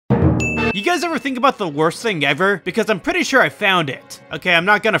You guys ever think about the worst thing ever? Because I'm pretty sure I found it. Okay, I'm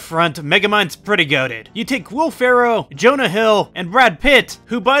not gonna front, Megamind's pretty goated. You take Will Ferrell, Jonah Hill, and Brad Pitt,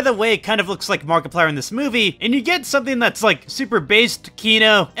 who by the way kind of looks like Markiplier in this movie, and you get something that's like super based,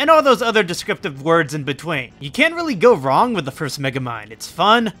 Kino, and all those other descriptive words in between. You can't really go wrong with the first Megamind. It's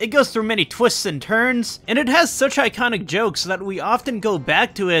fun, it goes through many twists and turns, and it has such iconic jokes that we often go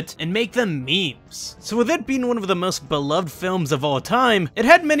back to it and make them memes. So with it being one of the most beloved films of all time, it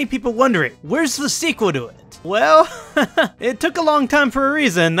had many people wondering, where's the sequel to it? Well, it took a long time for a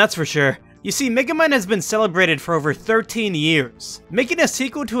reason, that's for sure. You see, Megamind has been celebrated for over 13 years. Making a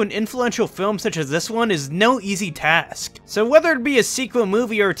sequel to an influential film such as this one is no easy task. So whether it be a sequel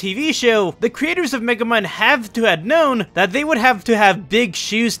movie or a TV show, the creators of Megamind have to have known that they would have to have big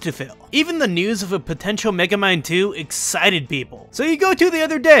shoes to fill. Even the news of a potential Megamind 2 excited people. So you go to the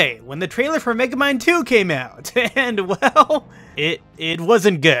other day, when the trailer for Megamind 2 came out, and well, it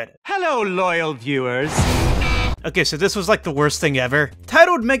wasn't good. Hello, loyal viewers. Okay, so this was like the worst thing ever.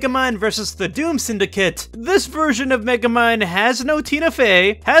 Titled Megamind vs. the Doom Syndicate, this version of Megamind has no Tina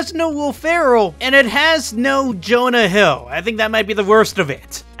Fey, has no Will Ferrell, and it has no Jonah Hill. I think that might be the worst of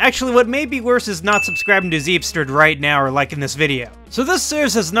it. Actually, what may be worse is not subscribing to Zeepsterd right now or liking this video. So this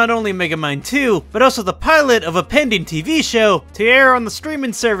serves as not only Megamind 2, but also the pilot of a pending TV show to air on the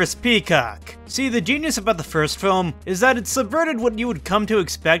streaming service Peacock. See, the genius about the first film is that it subverted what you would come to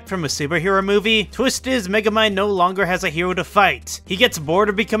expect from a superhero movie. Twist is, Megamind no longer has a hero to fight. He gets bored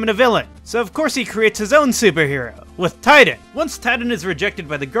of becoming a villain. So of course he creates his own superhero, with Titan. Once Titan is rejected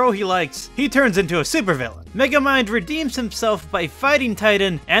by the girl he likes, he turns into a supervillain. Megamind redeems himself by fighting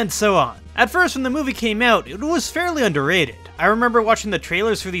Titan, and so on. At first, when the movie came out, it was fairly underrated. I remember watching the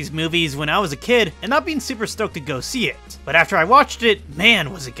trailers for these movies when I was a kid and not being super stoked to go see it. But after I watched it,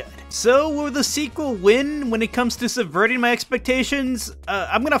 man was it good. So will the sequel win when it comes to subverting my expectations?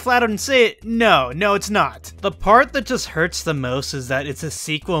 I'm gonna flat out and say it, no, it's not. The part that just hurts the most is that it's a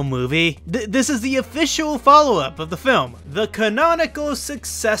sequel movie. This is the official follow-up of the film, the canonical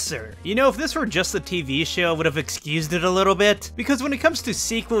successor. You know, if this were just a TV show, I would have excused it a little bit, because when it comes to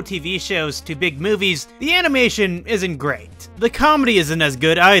sequel TV shows to big movies, the animation isn't great. The comedy isn't as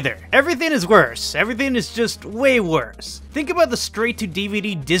good either. Everything is worse. Everything is just way worse. Think about the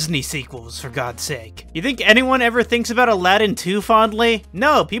straight-to-DVD Disney sequels, for God's sake. You think anyone ever thinks about Aladdin 2 fondly?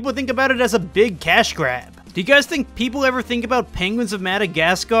 No, people think about it as a big cash grab. Do you guys think people ever think about Penguins of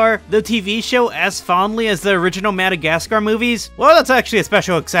Madagascar, the TV show, as fondly as the original Madagascar movies? Well, that's actually a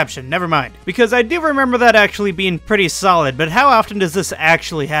special exception, never mind. Because I do remember that actually being pretty solid, but how often does this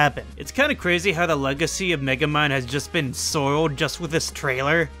actually happen? It's kind of crazy how the legacy of Megamind has just been soiled just with this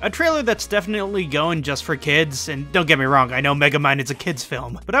trailer. A trailer that's definitely going just for kids, and don't get me wrong, I know Megamind is a kid's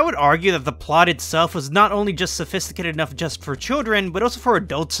film, but I would argue that the plot itself was not only just sophisticated enough just for children, but also for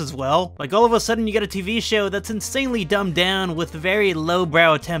adults as well. Like all of a sudden you get a TV show that's insanely dumbed down with very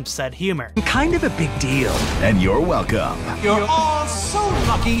lowbrow attempts at humor. Kind of a big deal. And you're welcome. You're all so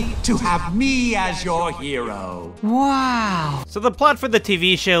lucky to have me as your hero. Wow. So the plot for the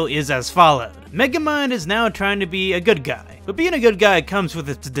TV show is as followed. Megamind is now trying to be a good guy, but being a good guy comes with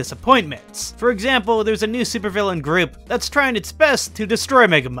its disappointments. For example, there's a new supervillain group that's trying its best to destroy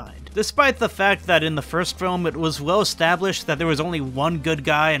Megamind. Despite the fact that in the first film it was well established that there was only one good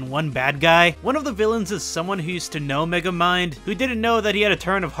guy and one bad guy, one of the villains is someone who used to know Megamind, who didn't know that he had a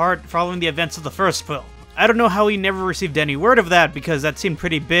turn of heart following the events of the first film. I don't know how he never received any word of that because that seemed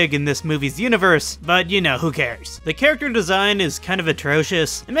pretty big in this movie's universe, but you know, who cares. The character design is kind of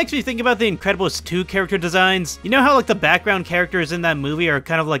atrocious. It makes me think about the Incredibles 2 character designs. You know how like the background characters in that movie are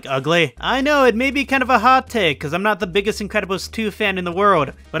kind of like ugly? I know, it may be kind of a hot take because I'm not the biggest Incredibles 2 fan in the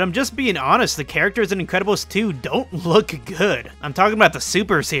world, but I'm just being honest, the characters in Incredibles 2 don't look good. I'm talking about the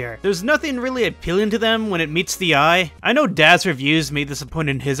supers here. There's nothing really appealing to them when it meets the eye. I know Daz Reviews made this a point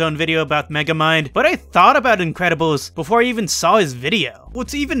in his own video about Megamind, but I thought about Incredibles before I even saw his video.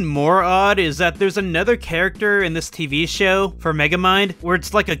 What's even more odd is that there's another character in this TV show for Megamind where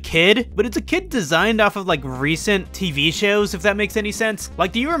it's like a kid, but it's a kid designed off of like recent TV shows, if that makes any sense.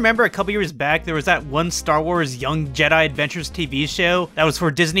 Like, do you remember a couple years back there was that one Star Wars Young Jedi Adventures TV show that was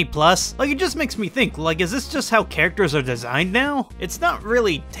for Disney Plus? Like, it just makes me think, like, is this just how characters are designed now? It's not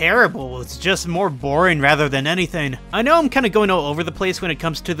really terrible, it's just more boring rather than anything. I know I'm kind of going all over the place when it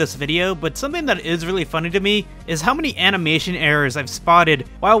comes to this video, but something that is really funny to me is how many animation errors I've spotted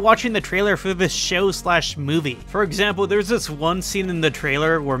while watching the trailer for this show/movie. For example, there's this one scene in the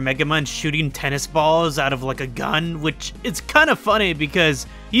trailer where Megamind's shooting tennis balls out of like a gun, which it's kind of funny because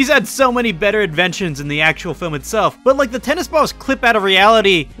he's had so many better inventions in the actual film itself, but like the tennis balls clip out of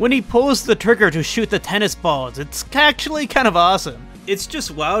reality when he pulls the trigger to shoot the tennis balls. It's actually kind of awesome. It's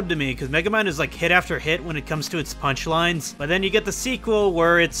just wild to me because Megamind is like hit after hit when it comes to its punchlines, but then you get the sequel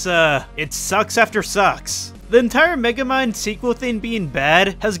where it sucks after sucks. The entire Megamind sequel thing being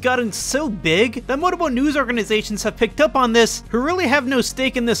bad has gotten so big that multiple news organizations have picked up on this who really have no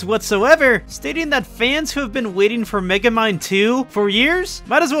stake in this whatsoever, stating that fans who have been waiting for Megamind 2 for years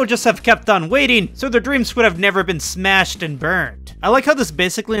might as well just have kept on waiting, so their dreams would have never been smashed and burned. I like how this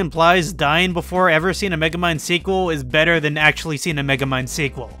basically implies dying before ever seeing a Megamind sequel is better than actually seeing a Megamind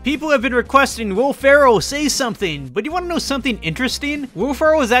sequel. People have been requesting Will Ferrell say something, but you want to know something interesting? Will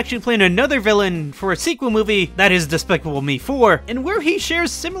Ferrell is actually playing another villain for a sequel movie that is Despicable Me 4, and where he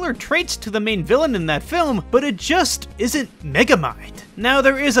shares similar traits to the main villain in that film, but it just isn't Megamind. Now,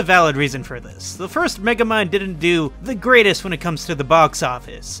 there is a valid reason for this. The first Megamind didn't do the greatest when it comes to the box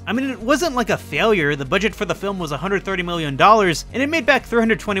office. I mean, it wasn't like a failure. The budget for the film was $130 million, and it made back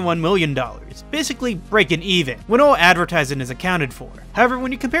 $321 million, basically breaking even, when all advertising is accounted for. However,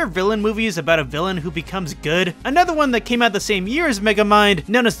 when you compare villain movies about a villain who becomes good, another one that came out the same year as Megamind,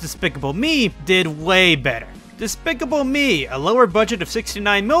 known as Despicable Me, did way better. Despicable Me, a lower budget of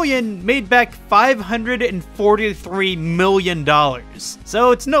 $69 million, made back $543 million. So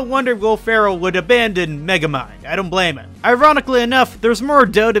it's no wonder Will Ferrell would abandon Megamind. I don't blame him. Ironically enough, there's more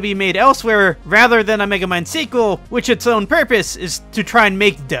dough to be made elsewhere rather than a Megamind sequel, which its own purpose is to try and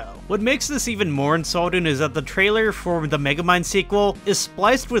make dough. What makes this even more insulting is that the trailer for the Megamind sequel is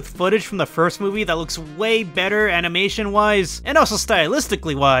spliced with footage from the first movie that looks way better animation-wise, and also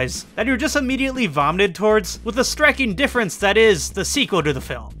stylistically-wise, that you're just immediately vomited towards, with a striking difference that is the sequel to the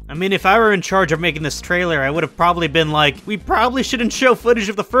film. I mean, if I were in charge of making this trailer, I would have probably been like, we probably shouldn't show footage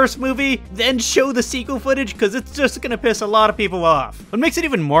of the first movie, then show the sequel footage, because it's just gonna piss a lot of people off. What makes it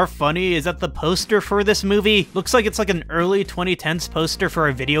even more funny is that the poster for this movie looks like it's like an early 2010s poster for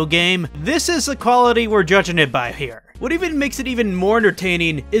a video game. This is the quality we're judging it by here. What even makes it even more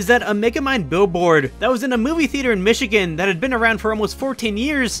entertaining is that a Megamind billboard that was in a movie theater in Michigan that had been around for almost 14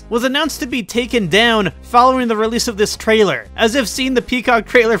 years was announced to be taken down following the release of this trailer, as if seeing the Peacock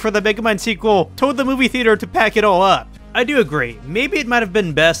trailer for the Megamind sequel told the movie theater to pack it all up. I do agree, maybe it might have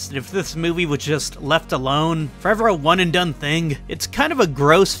been best if this movie was just left alone, forever a one and done thing. It's kind of a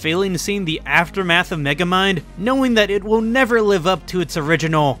gross feeling seeing the aftermath of Megamind, knowing that it will never live up to its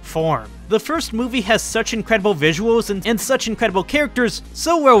original form. The first movie has such incredible visuals and such incredible characters,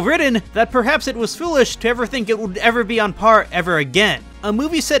 so well written, that perhaps it was foolish to ever think it would ever be on par ever again. A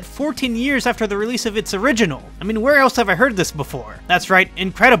movie set 14 years after the release of its original. I mean, where else have I heard this before? That's right,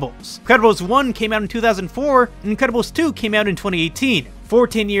 Incredibles. Incredibles 1 came out in 2004, and Incredibles 2 came out in 2018.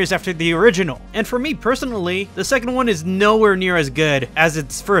 14 years after the original. And for me personally, the second one is nowhere near as good as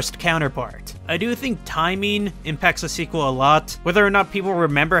its first counterpart. I do think timing impacts a sequel a lot, whether or not people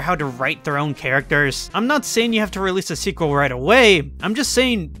remember how to write their own characters. I'm not saying you have to release a sequel right away, I'm just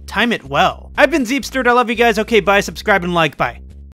saying time it well. I've been Zeepster, I love you guys, okay bye, subscribe and like, bye.